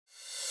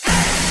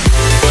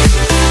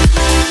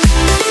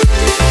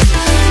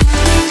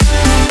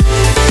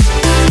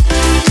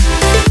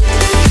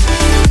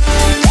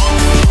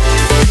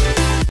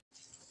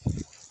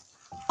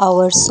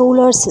Our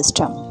solar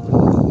system.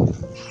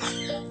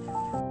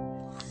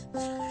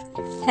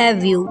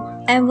 Have you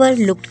ever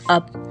looked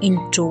up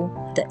into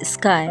the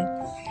sky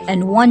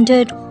and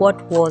wondered what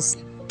was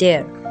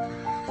there?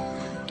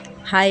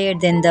 Higher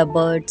than the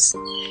birds,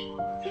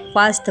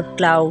 past the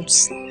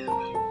clouds,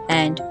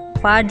 and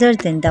farther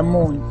than the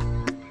moon.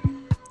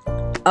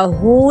 A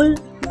whole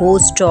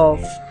host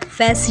of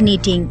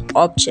fascinating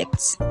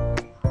objects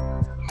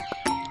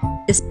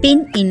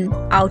spin in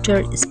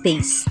outer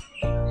space.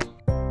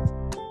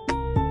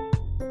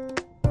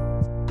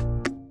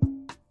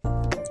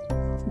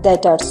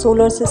 That are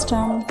solar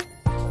system,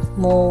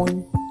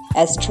 moon,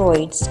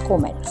 asteroids,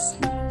 comets.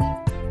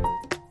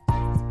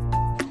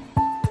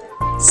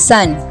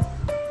 Sun,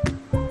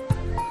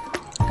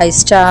 a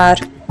star.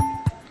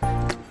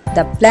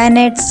 The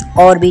planets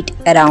orbit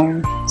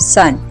around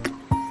Sun.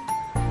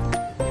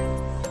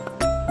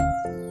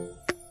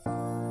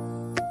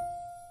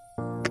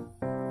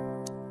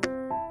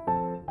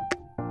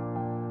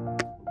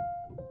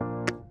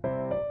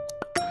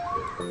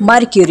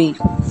 Mercury,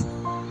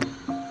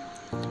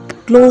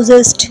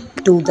 closest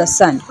to the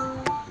Sun.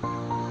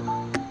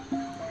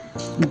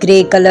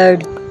 Grey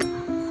colored,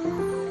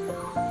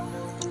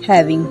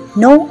 having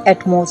no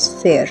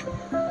atmosphere.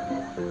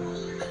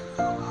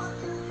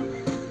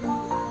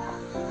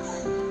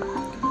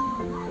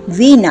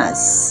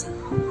 Venus,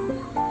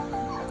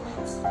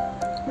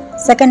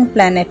 second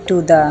planet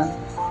to the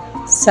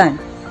Sun,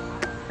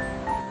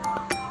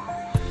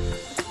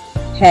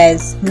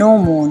 has no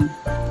moon.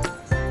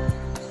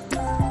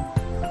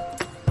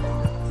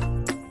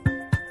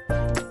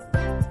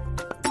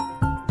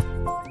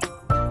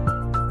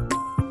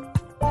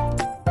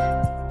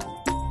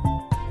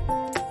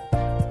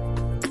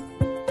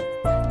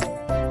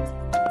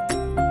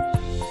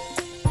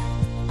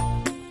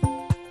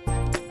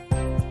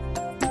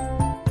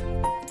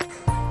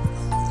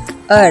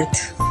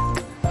 Earth,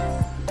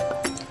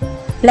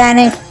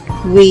 planet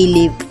we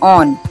live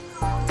on,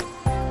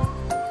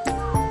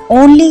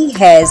 only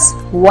has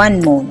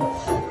one moon,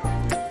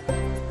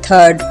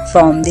 third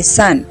from the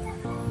Sun.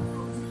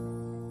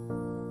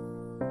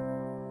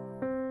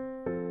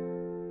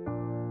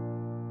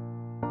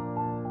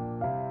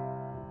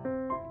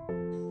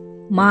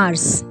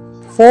 Mars,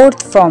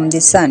 fourth from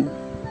the Sun,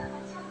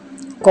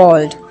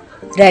 called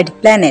red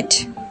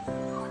planet,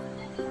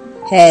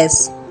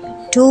 has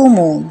two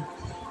moons.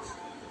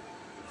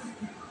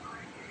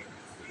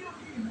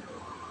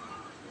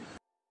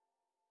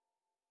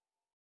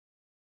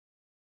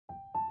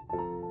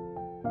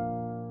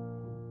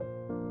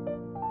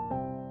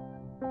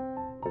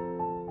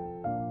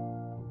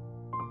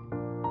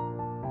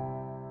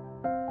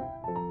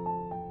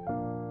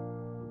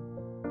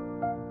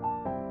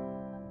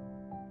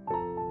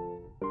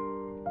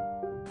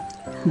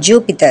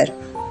 Jupiter,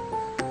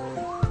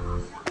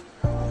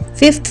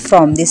 fifth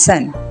from the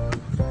Sun,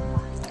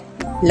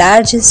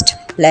 largest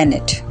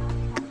planet,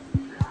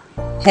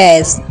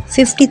 has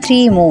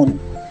 53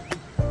 moons.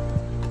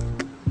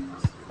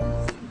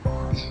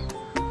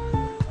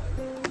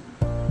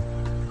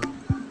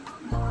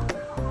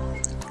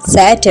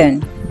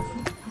 Saturn,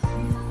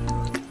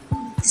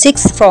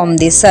 sixth from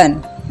the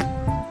Sun,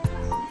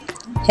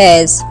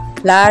 has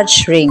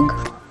large ring,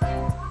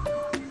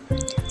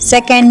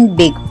 second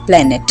big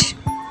planet.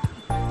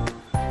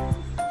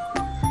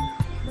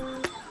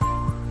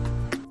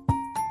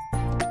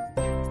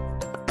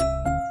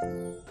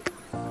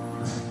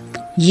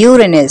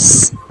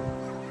 Uranus,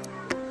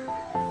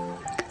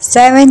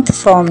 seventh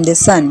from the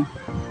Sun,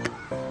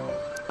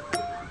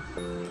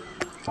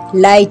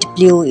 light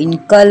blue in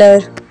color,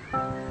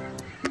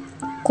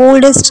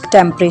 coldest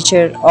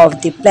temperature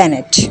of the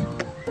planet.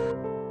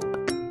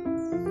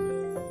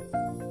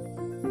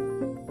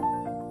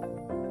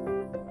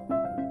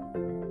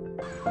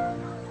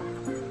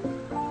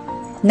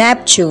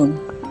 Neptune,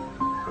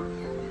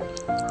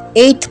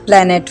 eighth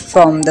planet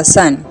from the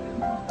Sun,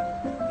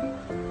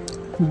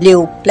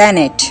 blue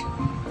planet,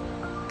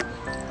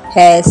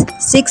 has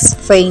 6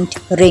 faint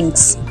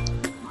rings.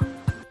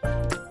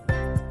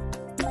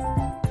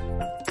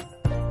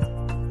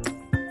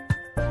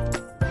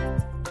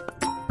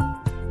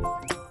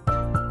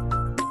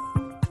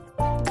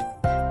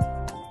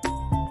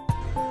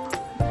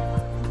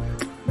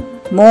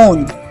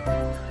 Moon,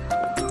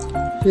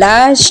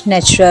 large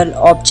natural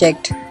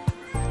object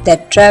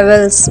that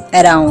travels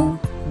around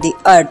the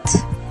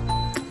Earth.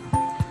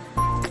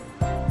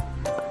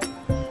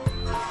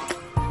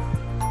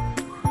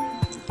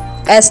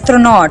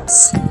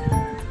 Astronauts,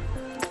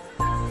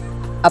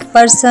 a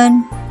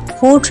person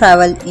who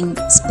travels in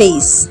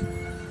space.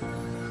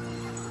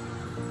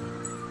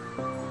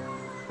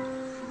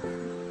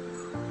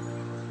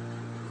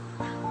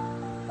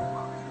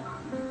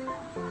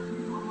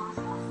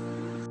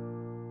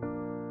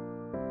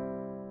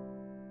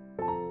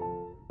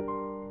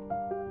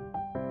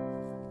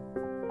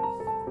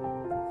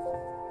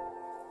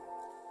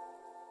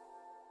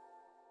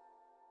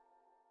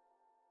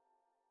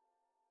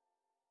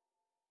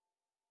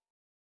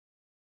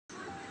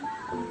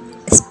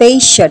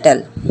 Space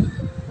shuttle,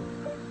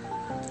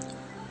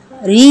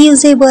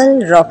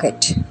 Reusable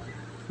rocket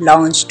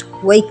launched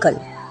vehicle.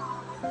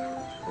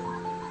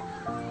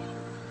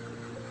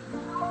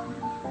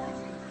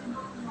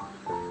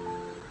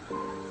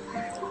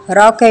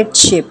 Rocket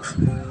ship,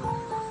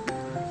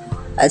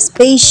 a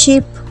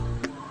spaceship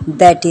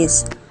that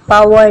is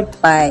powered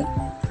by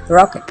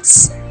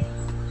rockets.